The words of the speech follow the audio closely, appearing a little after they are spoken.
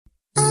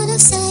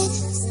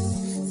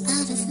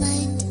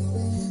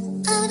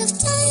Out of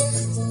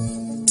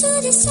time to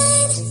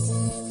decide.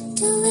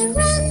 Do we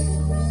run?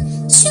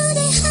 Should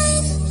I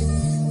hide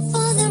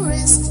for the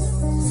rest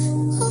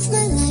of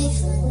my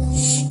life?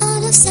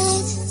 Out of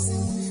sight,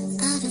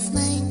 out of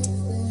mind,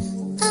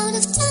 out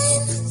of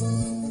time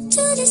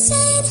to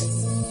decide.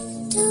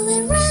 Do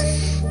we run?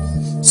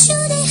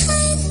 Should I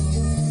hide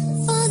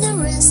for the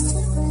rest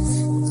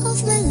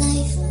of my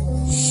life?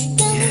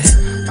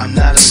 I'm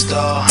not a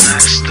star,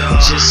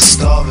 just a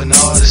starving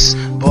artist.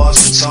 Bars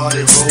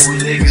retarded, roll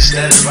with niggas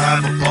that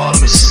rob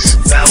apartments.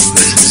 About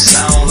business,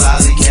 I don't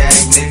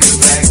lollygag, nigga.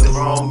 Back the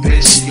wrong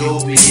bitch, you'll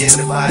be in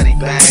the body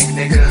bag,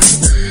 nigga.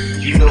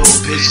 You know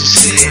bitches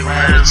stay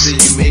around until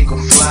you make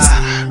them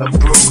fly. A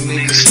broke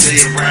nigga stay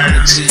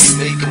around until you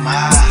make them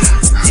high.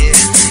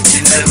 Yeah, you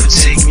never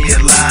take me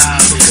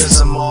alive, because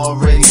I'm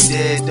already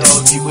dead,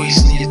 dog. You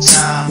wasting your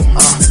time,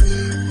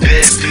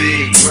 Pet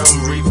big,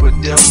 rum reaper,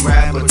 dumb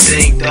rapper,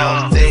 think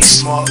dog, think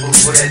smart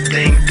before that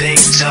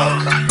think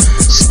talk.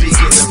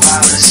 Speaking of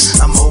violence,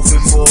 I'm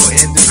hoping for an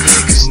end of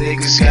niggas.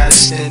 Niggas got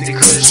extended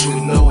clips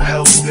with no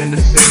health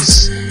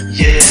benefits.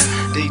 Yeah,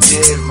 they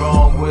did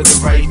wrong with the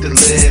right to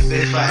live.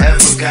 If I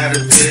ever got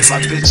a bit, my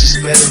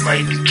bitches better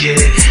write the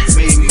kid.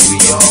 Maybe we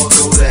all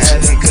go to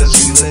heaven, cause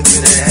we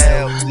living in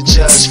hell. The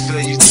judge feel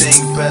you think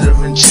better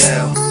in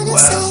jail.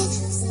 Wow.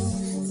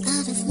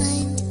 Out of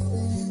mind,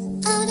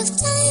 out of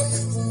time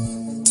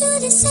to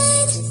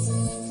decide.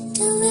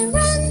 Do we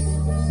run?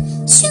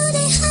 Should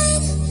I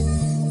hide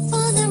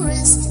for the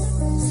rest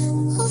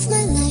of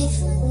my life?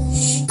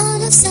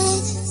 Out of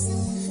sight,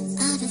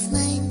 out of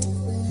mind,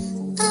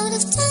 out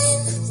of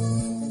time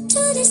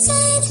to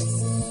decide.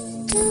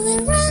 Do we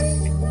run?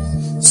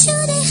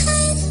 Should I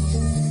hide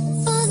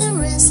for the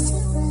rest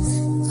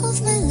of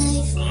my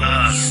life?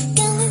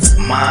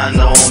 Mind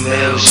on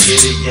mail,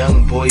 shit, a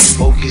young boy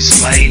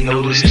focus. Might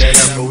notice that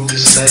I wrote the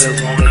setup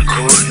on the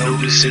court.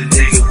 Notice a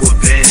nigga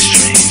with bad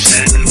streams.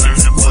 Had to learn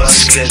the bus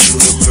schedule,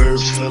 the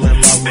verbs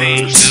filling my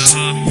words.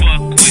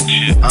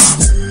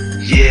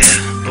 Yeah,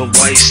 but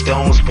white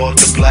stones bought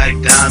the black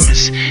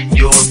diamonds.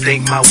 You'll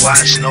think my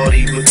watch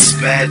naughty with this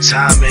bad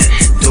timing.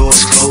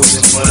 Doors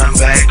closing, but I'm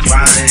back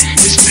grinding.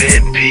 It's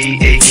Pimp P,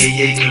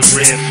 aka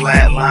career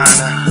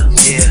flatliner.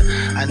 Yeah,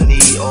 I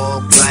need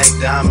all black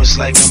diamonds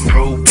like I'm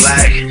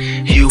pro-black.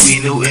 Huey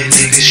Newton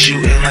niggas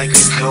shooting like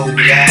a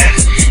Kodak.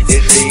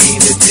 If they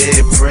ain't a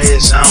dead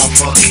prayers, I don't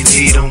fucking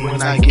need them.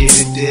 When I get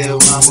a deal,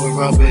 I'ma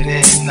rub it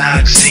in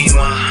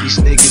Noxema. These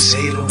niggas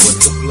hate them, but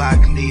the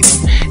block need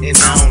them. And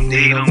I don't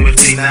date them if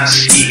they not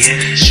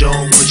skeeting. Show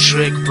them a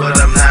trick, but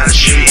I'm not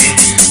treating.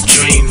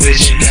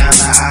 DreamVision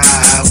kinda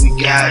high, we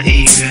got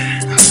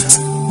even.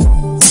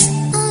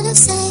 Out of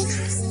sight,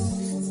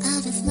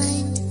 out of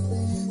mind,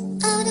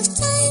 out of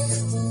time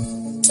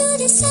to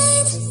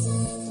decide.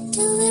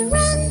 Do we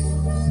run?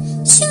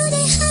 Should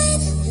I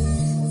hide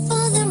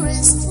for the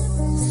rest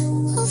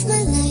of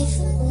my life?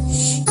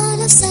 Out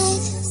of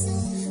sight,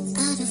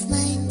 out of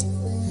mind,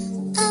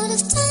 out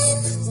of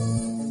time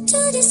to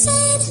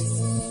decide.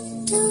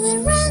 Do we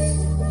run?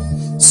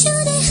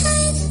 Should I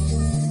hide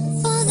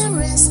for the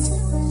rest